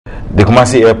The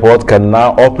Kumasi airport can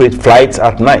now operate flights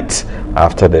at night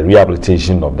after the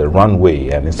rehabilitation of the runway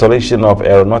and installation of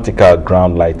aeronautical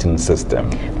ground lighting system.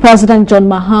 President John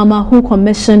Mahama, who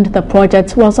commissioned the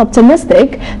project, was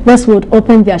optimistic this would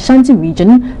open the Ashanti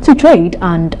region to trade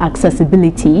and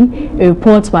accessibility. A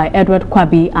report by Edward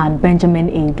Kwabi and Benjamin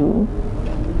Edu.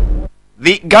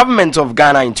 The government of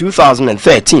Ghana in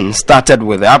 2013 started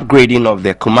with the upgrading of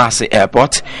the Kumasi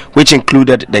airport, which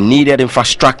included the needed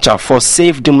infrastructure for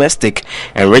safe domestic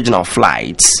and regional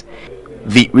flights.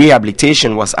 The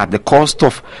rehabilitation was at the cost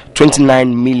of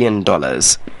 $29 million.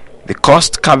 The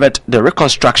cost covered the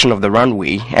reconstruction of the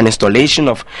runway and installation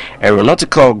of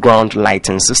aeronautical ground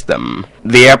lighting system.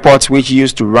 The airport, which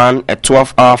used to run a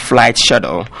 12-hour flight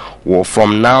schedule, will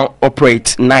from now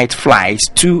operate night flights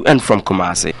to and from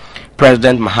Kumasi.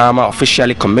 President Mahama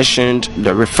officially commissioned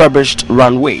the refurbished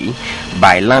runway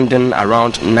by landing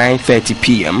around 9:30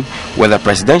 p.m. with a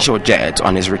presidential jet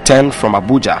on his return from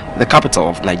Abuja, the capital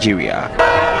of Nigeria.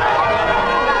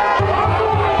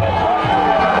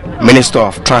 Minister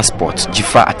of Transport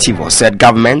Jifa Ativo said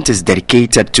government is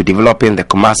dedicated to developing the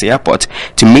Kumasi airport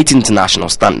to meet international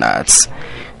standards.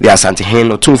 The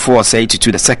Asantehen Otunfo Osei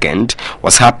II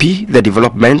was happy the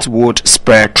development would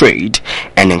spur trade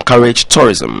and encourage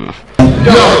tourism.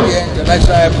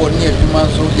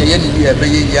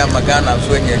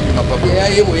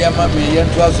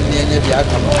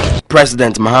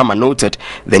 President Mahama noted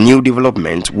the new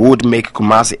development would make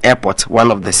Kumasi Airport one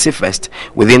of the safest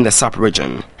within the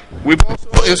sub-region. We've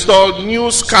also installed new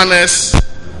scanners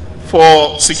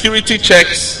for security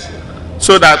checks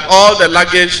so that all the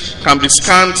luggage can be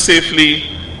scanned safely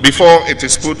before it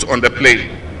is put on the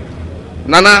plane.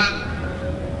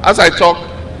 Nana, as I talk,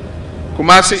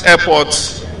 Kumasi Airport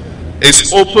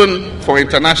is open for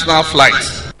international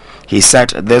flights. He said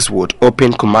this would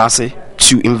open Kumasi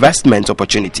to investment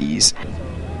opportunities.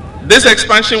 This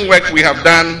expansion work we have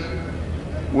done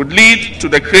would lead to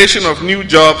the creation of new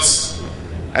jobs,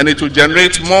 and it will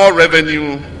generate more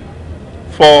revenue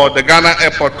for the Ghana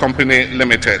Airport Company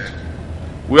Limited.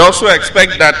 We also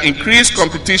expect that increased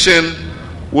competition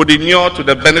would inure to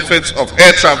the benefits of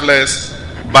air travelers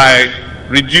by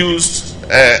reduced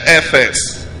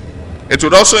airfares. It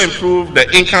would also improve the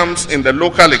incomes in the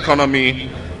local economy,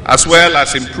 as well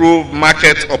as improve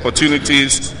market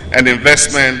opportunities and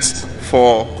investments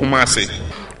for Kumasi.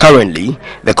 Currently,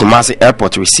 the Kumasi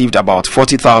airport received about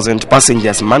 40,000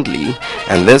 passengers monthly,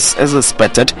 and this is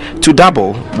expected to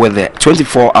double with the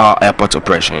 24-hour airport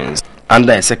operations.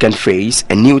 Under a second phase,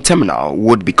 a new terminal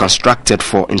would be constructed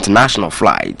for international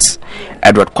flights.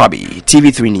 Edward Kwabi,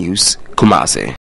 TV3 News, Kumasi.